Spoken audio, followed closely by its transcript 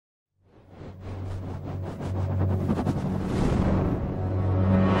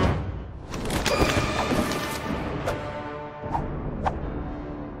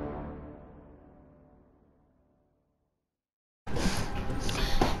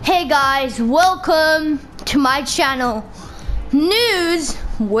Hey guys, welcome to my channel, News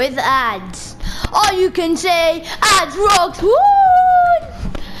with Ads. Or you can say, Ads rocks, woo!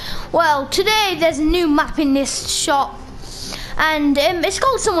 Well, today there's a new map in this shop, and it's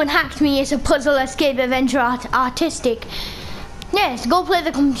called Someone Hacked Me. It's a puzzle escape adventure artistic. Yes, go play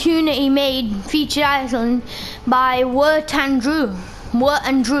the community made featured island by Wirt Andrew.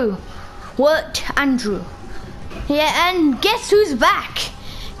 Yeah, and guess who's back?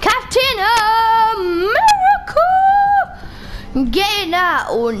 Captain America! Get it now!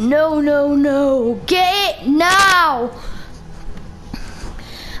 Oh, no. Get it now!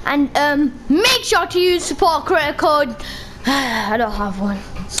 And make sure to use support credit code. I don't have one.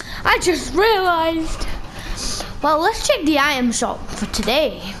 I just realized. Well, let's check the item shop for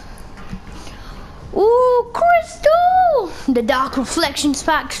today. Ooh, Crystal! The Dark Reflections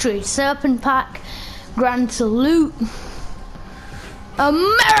pack, Straight Serpent pack, Grand Salute.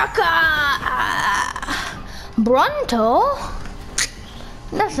 America! Bronto?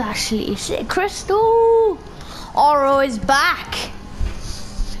 That's actually sick. Crystal! Oro is back.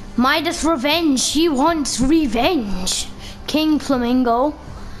 Midas Revenge. He wants revenge. King Flamingo.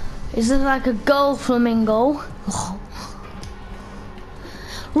 Is it like a girl flamingo?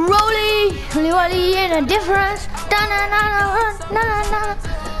 Rolly in a difference.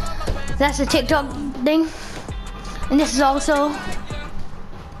 That's a TikTok thing. And this is also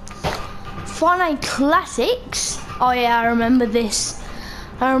Fortnite Classics. Oh yeah, I remember this.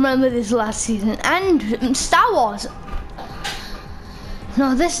 I remember this last season. And Star Wars.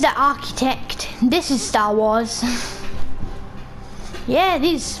 No, this is the Architect. This is Star Wars. Yeah,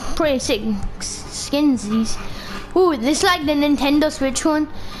 these pretty sick skins, these. Ooh, this is like the Nintendo Switch one.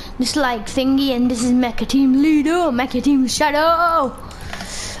 This is like Thingy, and this is Mecha Team Leader, Mecha Team Shadow.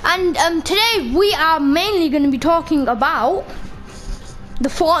 And today we are mainly going to be talking about the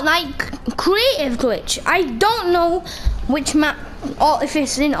Fortnite creative glitch. I don't know which map, or if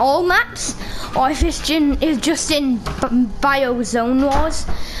it's in all maps, or if it's just in Bio Zone Wars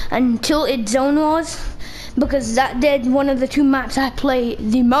and Tilted Zone Wars, because they're one of the two maps I play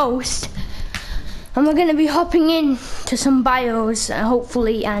the most. And we're going to be hopping in to some bios,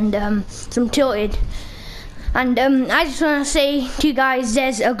 hopefully, and some Tilted. And I just want to say to you guys,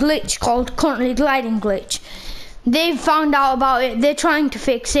 there's a glitch called Currently Gliding Glitch. They've found out about it, they're trying to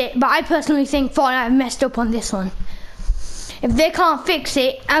fix it, but I personally think Fortnite messed up on this one. If they can't fix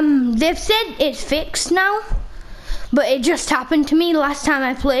it, they've said it's fixed now, but it just happened to me last time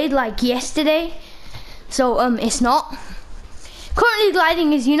I played, like yesterday. So it's not. Currently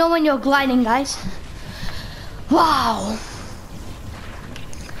gliding is, you know when you're gliding, guys. Wow.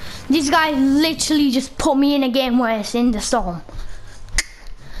 This guy literally just put me in a game where it's in the storm.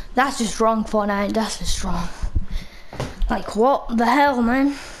 That's just wrong, Fortnite. That's just wrong. Like, what the hell,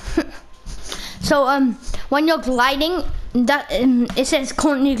 man? So when you're gliding, that it says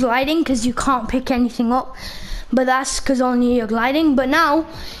currently gliding because you can't pick anything up, but that's because only you're gliding. But now,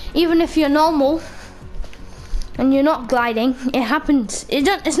 even if you're normal and you're not gliding, it happens.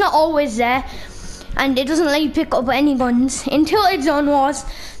 It's not always there, and it doesn't let you pick up any guns. Until it's on Wars,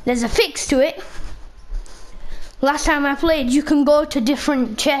 there's a fix to it. Last time I played, you can go to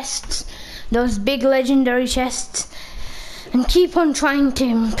different chests, those big legendary chests, and keep on trying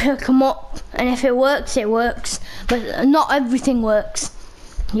to pick them up. And if it works, it works. But not everything works.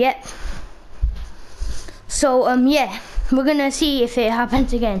 Yep. So yeah, we're gonna see if it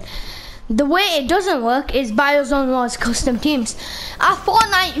happens again. The way it doesn't work is Biozone Wars custom teams. Are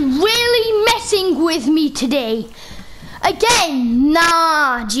Fortnite really messing with me today? Again?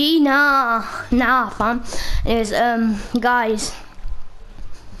 Nah, nah, fam. Anyways, guys.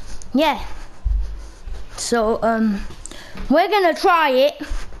 Yeah. So, we're gonna try it.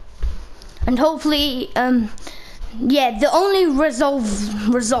 And hopefully, yeah, the only resolution,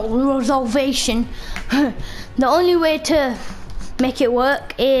 the only way to make it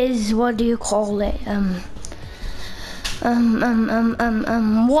work is, what do you call it?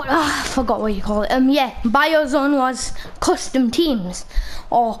 What? I forgot what you call it. Yeah, Biozone was custom teams,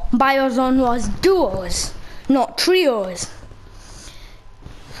 or Biozone was duos, not trios.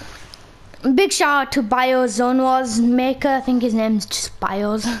 Big shout out to Biozone was maker. I think his name's just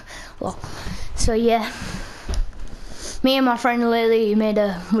Bios. Well, so yeah, me and my friend Lily made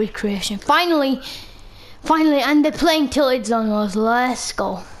a recreation. Finally, and they're playing Tilted Zone Wars. Let's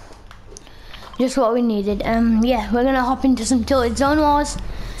go. Just what we needed. Yeah, we're gonna hop into some Tilted Zone Wars,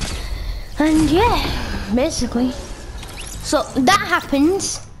 and yeah, basically. So that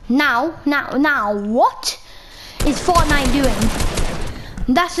happens now. What is Fortnite doing?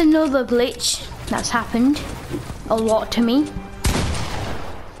 That's another glitch that's happened a lot to me.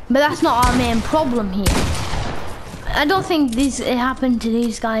 But that's not our main problem here. I don't think it happened to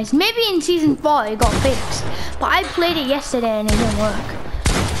these guys. Maybe in season 4 it got fixed. But I played it yesterday and it didn't work.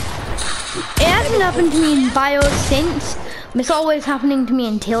 It hasn't happened to me in BIOS since. It's always happening to me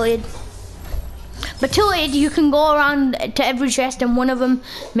in Tilted. But Tilted, you can go around to every chest and one of them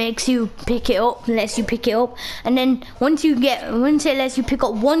makes you pick it up, lets you pick it up. And then once it lets you pick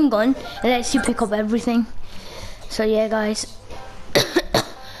up one gun, it lets you pick up everything. So yeah guys.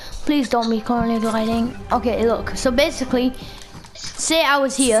 Please don't be currently gliding. Okay, look. So basically, say I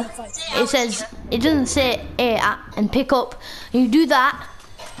was here. It doesn't say A and pick up. You do that.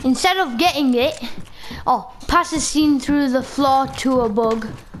 Instead of getting it, pass the scene through the floor to a bug.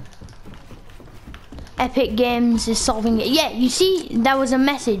 Epic Games is solving it. Yeah, you see, that was a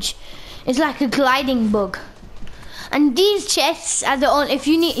message. It's like a gliding bug. And these chests are the only. If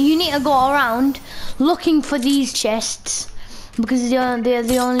you need to go around looking for these chests. Because they're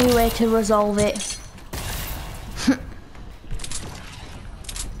the only way to resolve it.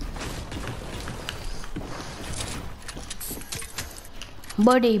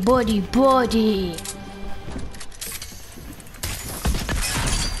 Buddy.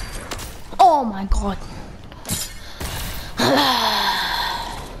 Oh my god.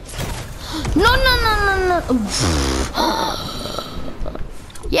 No.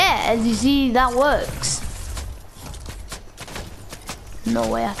 Yeah, as you see, that works. No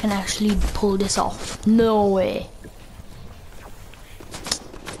way I can actually pull this off. No way.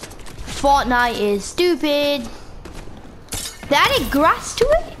 Fortnite is stupid. They added grass to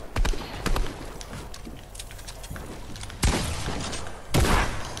it?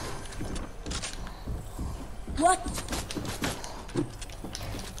 What?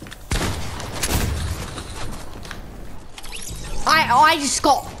 I just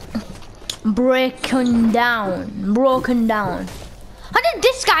got broken down. How did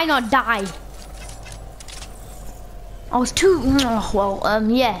this guy not die? I was too,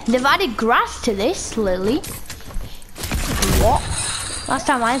 yeah, they've added grass to this, Lily. What? Last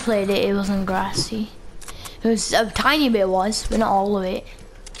time I played it, it wasn't grassy. It was a tiny bit but not all of it.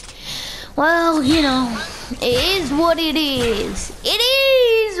 Well, you know, it is what it is. It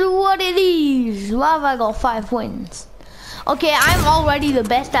is what it is. Why have I got 5 wins? Okay, I'm already the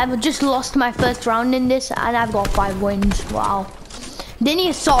best. I've just lost my first round in this and I've got 5 wins. Wow. They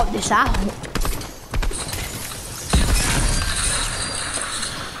need to sort this out.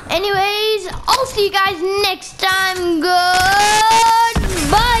 Anyways, I'll see you guys next time. Go!